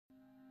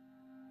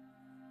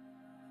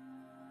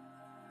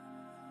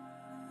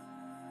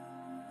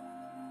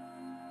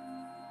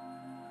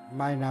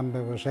My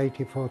number was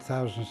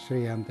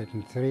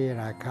 84,303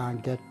 and I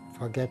can't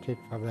forget it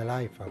for the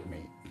life of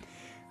me.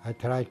 I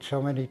tried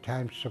so many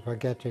times to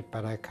forget it,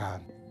 but I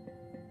can't.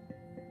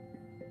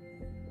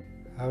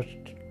 I was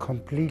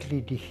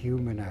completely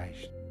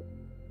dehumanized.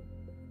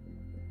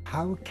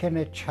 How can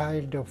a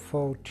child of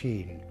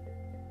 14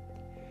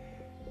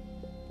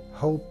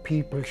 hope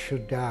people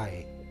should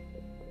die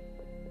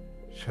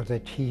so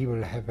that he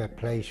will have a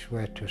place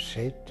where to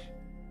sit?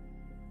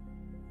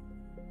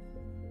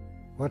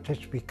 What has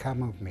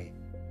become of me?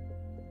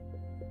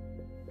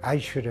 I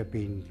should have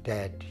been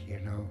dead, you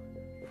know,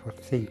 for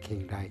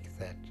thinking like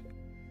that.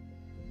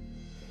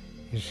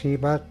 You see,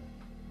 but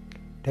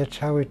that's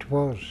how it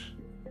was.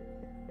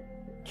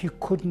 You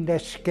couldn't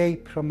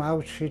escape from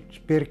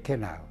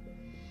Auschwitz-Birkenau.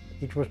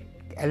 It was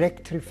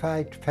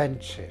electrified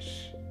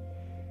fences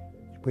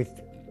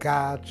with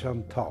guards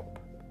on top.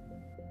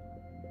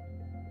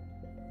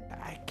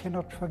 I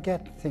cannot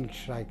forget things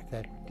like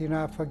that. You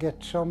know, I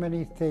forget so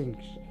many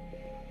things.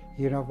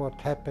 You know, what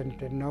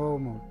happened in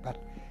normal, but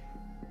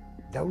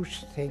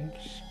those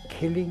things,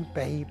 killing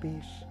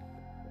babies,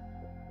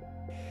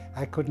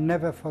 I could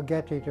never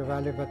forget it if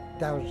I live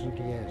 1,000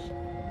 years.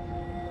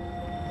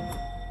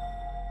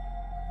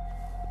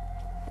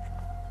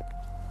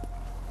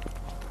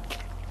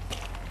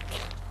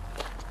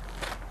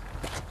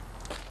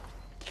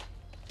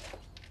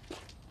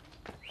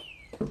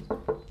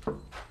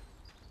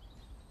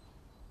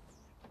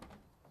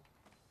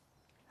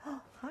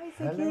 Hi, Zigi.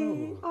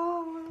 Hello.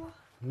 Oh,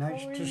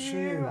 Nice to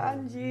see you.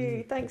 And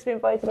you. Thanks for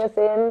inviting us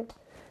in.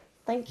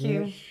 Thank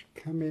you. Yes,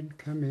 come in,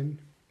 come in.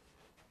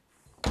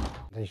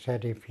 They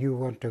said if you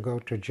want to go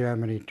to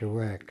Germany to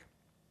work,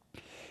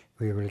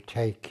 we will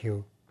take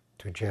you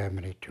to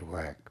Germany to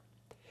work.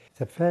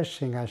 The first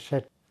thing I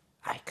said,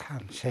 I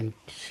can't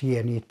see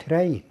any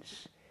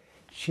trains.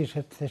 She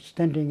said, they're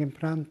standing in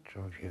front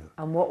of you.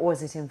 And what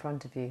was it in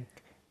front of you?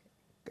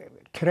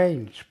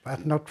 Trains,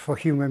 but not for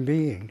human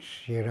beings,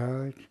 you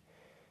know.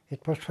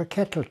 It was for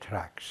cattle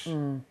trucks.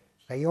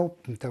 They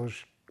opened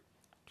those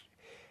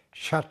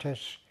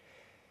shutters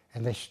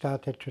and they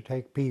started to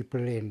take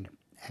people in.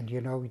 And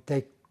you know,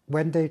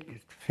 when they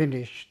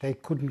finished, they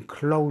couldn't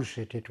close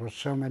it. It was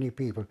so many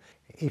people.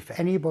 If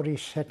anybody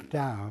sat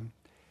down,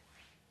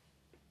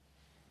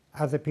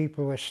 other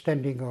people were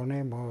standing on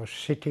him or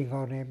sitting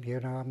on him,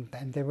 you know,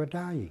 and they were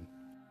dying.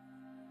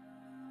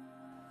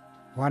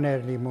 One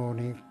early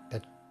morning,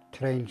 the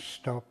train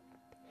stopped,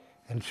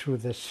 and through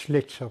the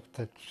slits of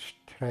the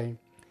train,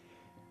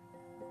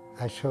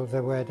 I saw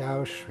the word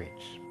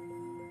Auschwitz.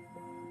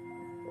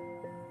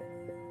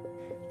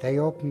 They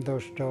opened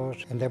those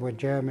doors and there were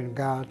German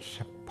guards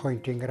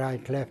pointing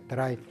right, left,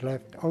 right,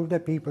 left. All the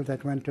people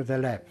that went to the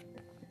left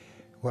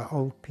were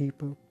old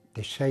people,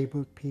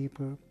 disabled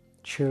people,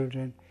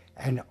 children,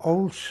 and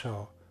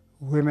also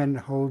women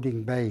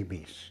holding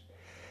babies.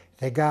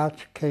 The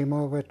guards came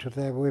over to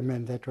the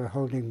women that were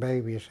holding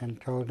babies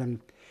and told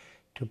them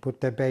to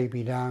put the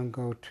baby down,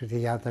 go to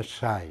the other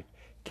side.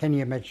 Can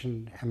you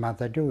imagine a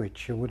mother do it?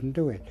 She wouldn't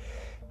do it.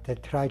 They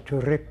tried to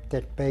rip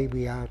that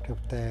baby out of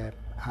their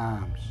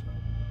arms.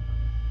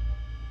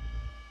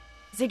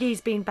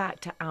 Zigi's been back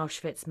to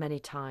Auschwitz many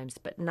times,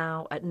 but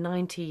now at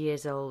 90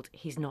 years old,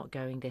 he's not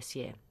going this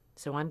year.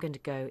 So I'm going to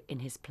go in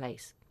his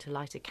place to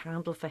light a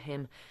candle for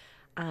him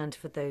and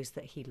for those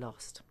that he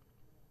lost.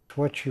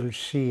 What you'll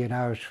see in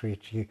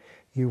Auschwitz,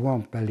 you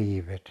won't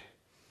believe it.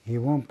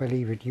 You won't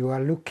believe it. You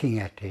are looking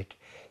at it,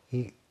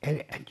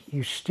 and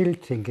you still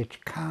think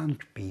it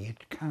can't be,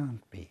 it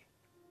can't be.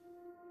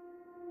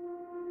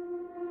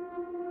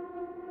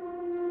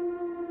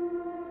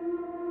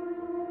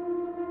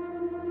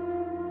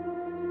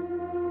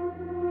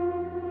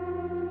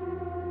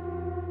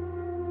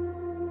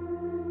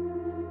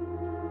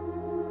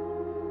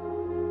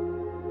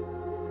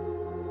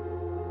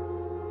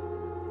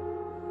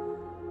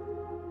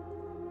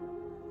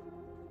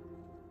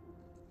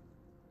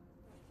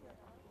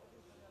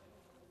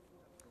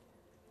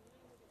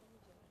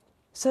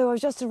 So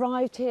I've just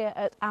arrived here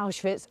at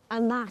Auschwitz,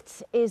 and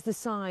that is the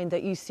sign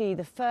that you see,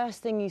 the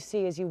first thing you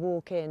see as you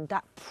walk in,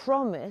 that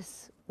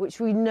promise, which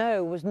we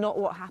know was not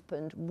what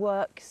happened,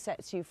 work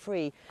sets you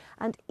free.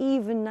 And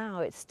even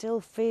now it still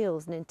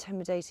feels an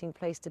intimidating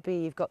place to be.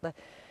 You've got the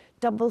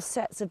double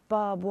sets of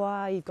barbed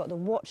wire, you've got the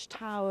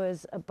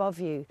watchtowers above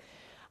you,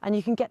 and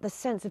you can get the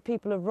sense of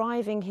people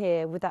arriving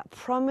here with that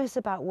promise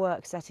about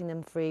work setting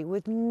them free,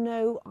 with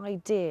no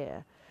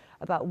idea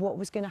about what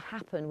was going to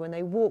happen when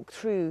they walked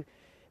through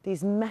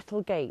these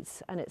metal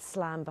gates and it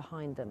slammed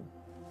behind them.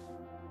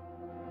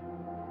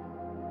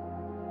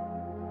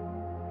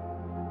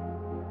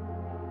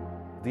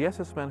 The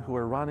SS men who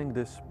were running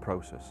this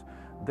process,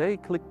 they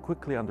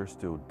quickly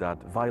understood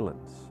that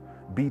violence,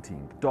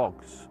 beating,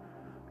 dogs,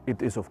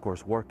 it is of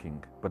course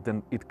working, but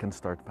then it can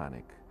start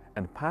panic.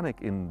 And panic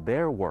in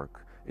their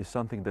work is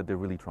something that they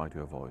really try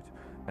to avoid.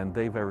 And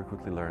they very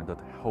quickly learned that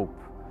hope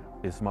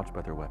is a much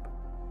better weapon.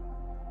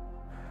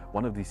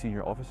 One of the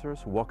senior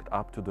officers walked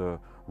up to the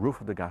roof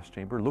of the gas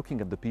chamber,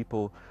 looking at the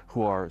people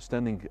who are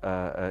standing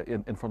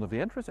in front of the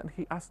entrance, and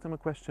he asked them a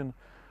question,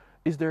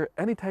 is there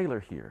any tailor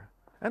here?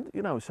 And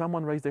you know,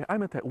 someone raised their,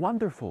 I'm a tailor.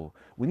 Wonderful,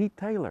 we need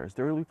tailors,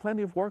 there will be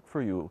plenty of work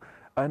for you.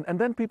 And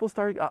then people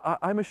start,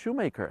 I'm a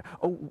shoemaker.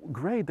 Oh,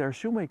 great, there are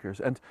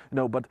shoemakers. And you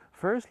know, but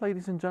first,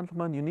 ladies and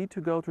gentlemen, you need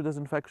to go through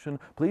disinfection.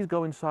 Please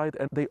go inside.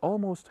 And they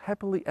almost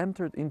happily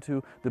entered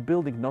into the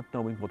building, not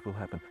knowing what will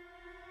happen.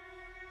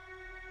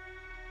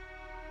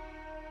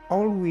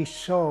 All we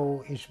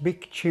saw is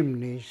big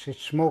chimneys,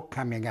 it's smoke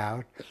coming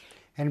out,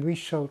 and we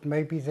thought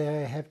maybe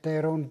they have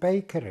their own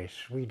bakeries.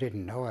 We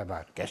didn't know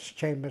about gas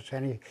chambers,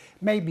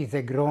 maybe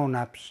the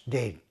grown-ups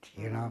did,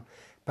 you know,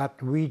 but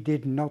we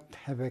did not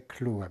have a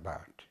clue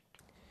about it.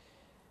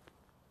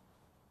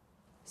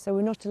 So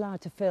we're not allowed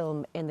to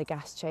film in the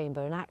gas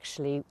chamber, and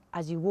actually,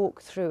 as you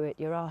walk through it,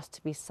 you're asked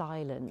to be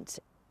silent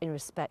in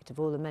respect of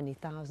all the many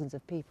thousands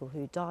of people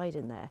who died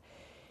in there.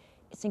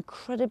 It's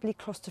incredibly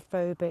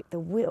claustrophobic, the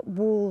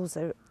walls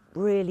are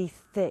really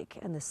thick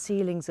and the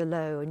ceilings are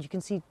low, and you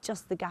can see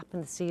just the gap in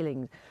the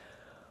ceiling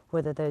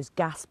whether those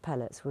gas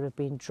pellets would have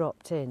been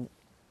dropped in.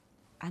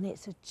 And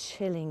it's a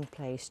chilling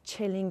place,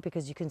 chilling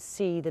because you can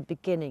see the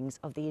beginnings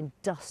of the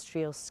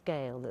industrial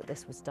scale that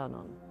this was done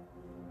on.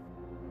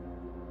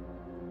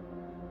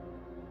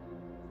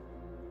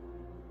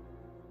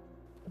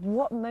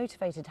 What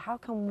motivated, how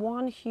can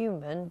one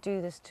human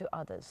do this to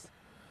others?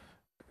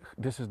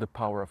 This is the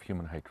power of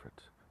human hatred.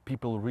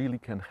 People really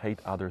can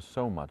hate others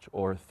so much,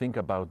 or think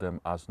about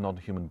them as not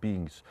human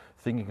beings,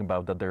 thinking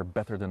about that they're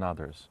better than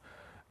others.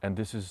 And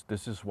this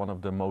is one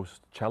of the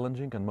most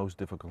challenging and most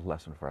difficult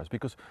lessons for us,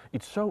 because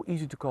it's so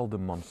easy to call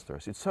them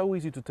monsters. It's so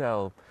easy to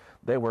tell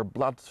they were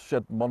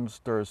bloodshed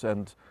monsters,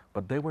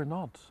 but they were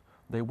not.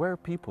 They were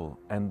people,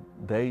 and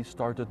they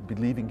started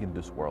believing in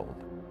this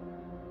world.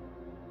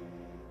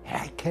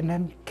 I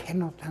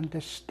cannot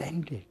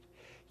understand it.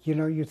 You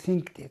know, you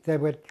think they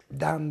were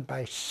done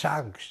by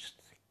thugs,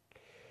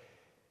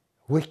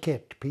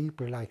 wicked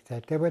people like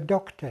that. They were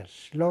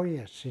doctors,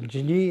 lawyers,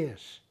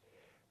 engineers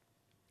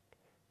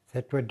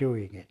that were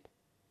doing it.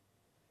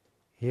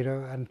 You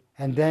know,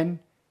 and then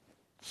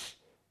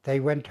they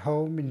went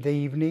home in the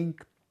evening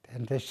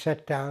and they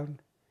sat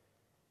down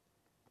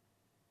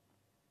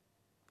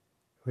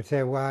with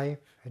their wife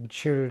and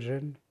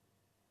children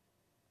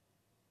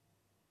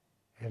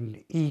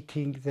and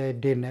eating their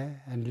dinner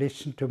and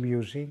listen to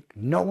music,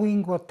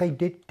 knowing what they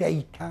did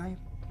daytime.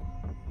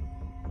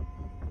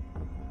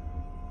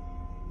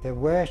 The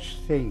worst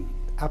thing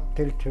up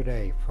till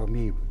today for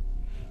me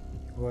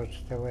was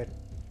there were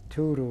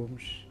 2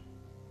 rooms,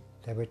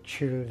 there were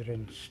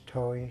children's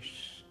toys,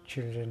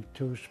 children's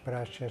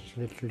toothbrushes,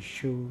 little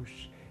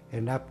shoes,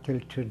 and up till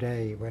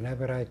today,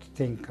 whenever I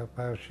think of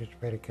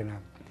Auschwitz-Birkenau,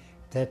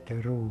 that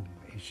room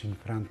is in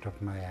front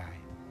of my eye.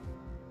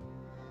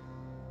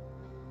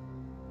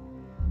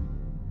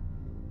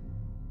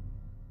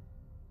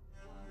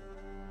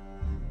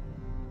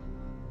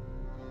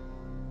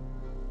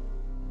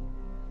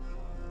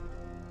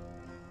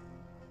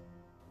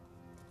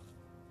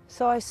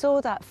 So I saw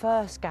that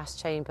first gas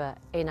chamber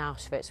in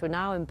Auschwitz. We're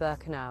now in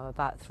Birkenau,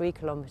 about 3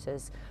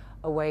 kilometres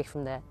away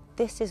from there.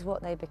 This is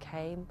what they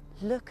became.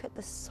 Look at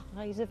the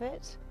size of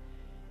it.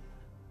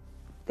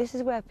 This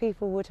is where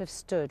people would have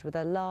stood with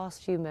their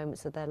last few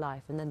moments of their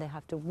life, and then they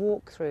have to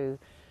walk through,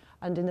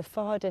 and in the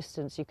far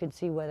distance you can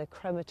see where the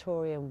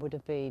crematorium would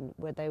have been,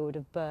 where they would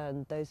have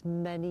burned those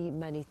many,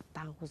 many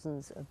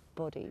thousands of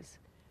bodies.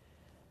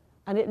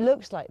 And it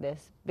looks like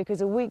this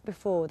because a week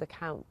before the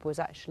camp was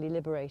actually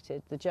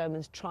liberated, the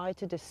Germans tried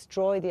to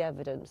destroy the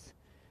evidence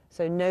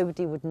so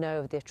nobody would know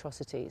of the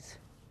atrocities.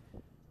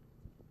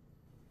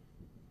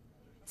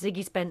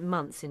 Zigi spent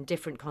months in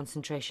different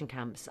concentration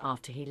camps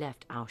after he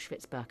left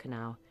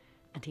Auschwitz-Birkenau,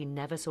 and he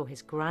never saw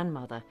his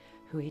grandmother,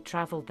 who he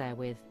travelled there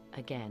with,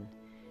 again.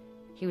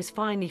 He was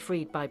finally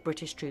freed by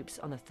British troops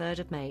on the 3rd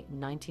of May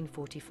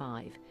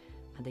 1945,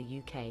 and the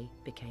UK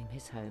became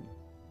his home.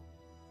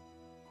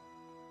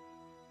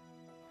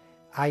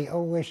 I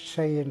always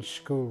say in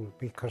school,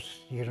 because,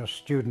 you know,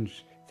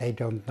 students, they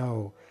don't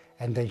know,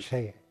 and they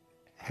say,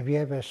 have you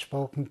ever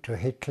spoken to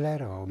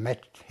Hitler or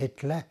met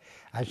Hitler?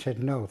 I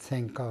said, no,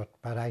 thank God,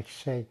 but I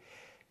say,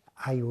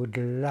 I would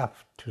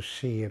love to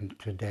see him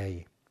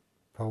today,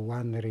 for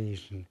one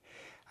reason.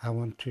 I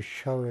want to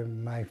show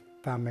him my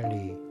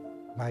family,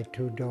 my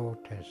 2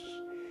 daughters,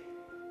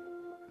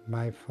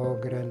 my 4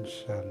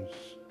 grandsons,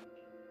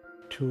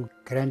 2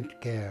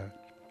 grandgirls,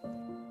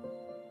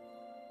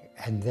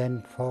 and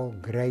then 4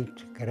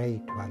 great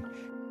ones.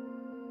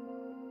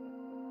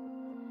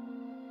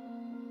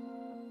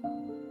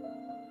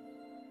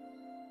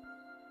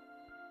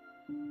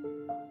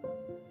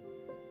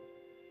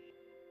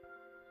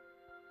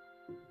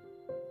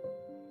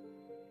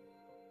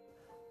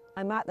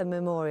 I'm at the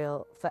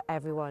memorial for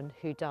everyone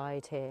who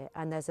died here,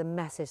 and there's a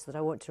message that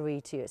I want to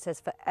read to you. It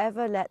says,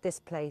 "Forever let this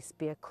place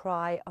be a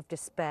cry of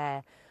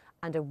despair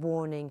and a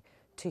warning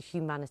to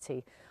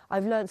humanity."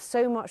 I've learned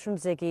so much from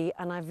Zigi,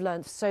 and I've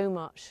learned so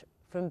much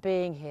from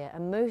being here,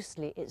 and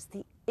mostly it's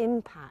the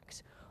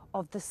impact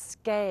of the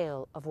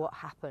scale of what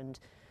happened.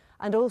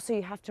 And also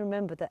you have to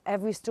remember that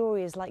every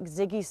story is like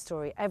Zigi's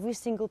story. Every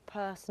single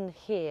person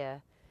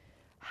here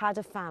had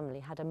a family,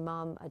 had a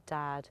mum, a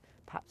dad,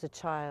 perhaps a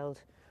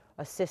child,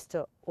 a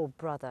sister or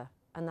brother.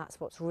 And that's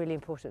what's really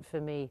important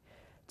for me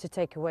to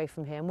take away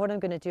from here. And what I'm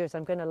going to do is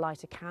I'm going to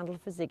light a candle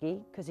for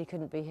Ziggy, because he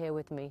couldn't be here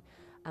with me,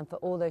 and for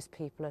all those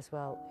people as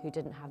well who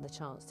didn't have the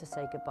chance to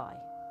say goodbye.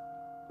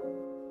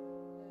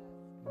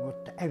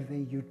 Whatever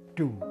you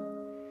do,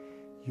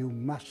 you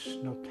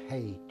must not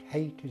hate.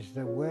 Hate is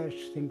the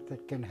worst thing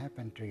that can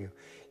happen to you.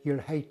 You'll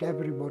hate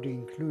everybody,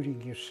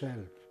 including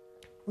yourself.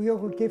 We are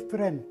all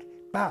different,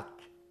 but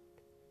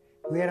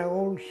we are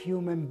all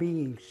human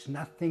beings,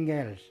 nothing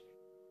else.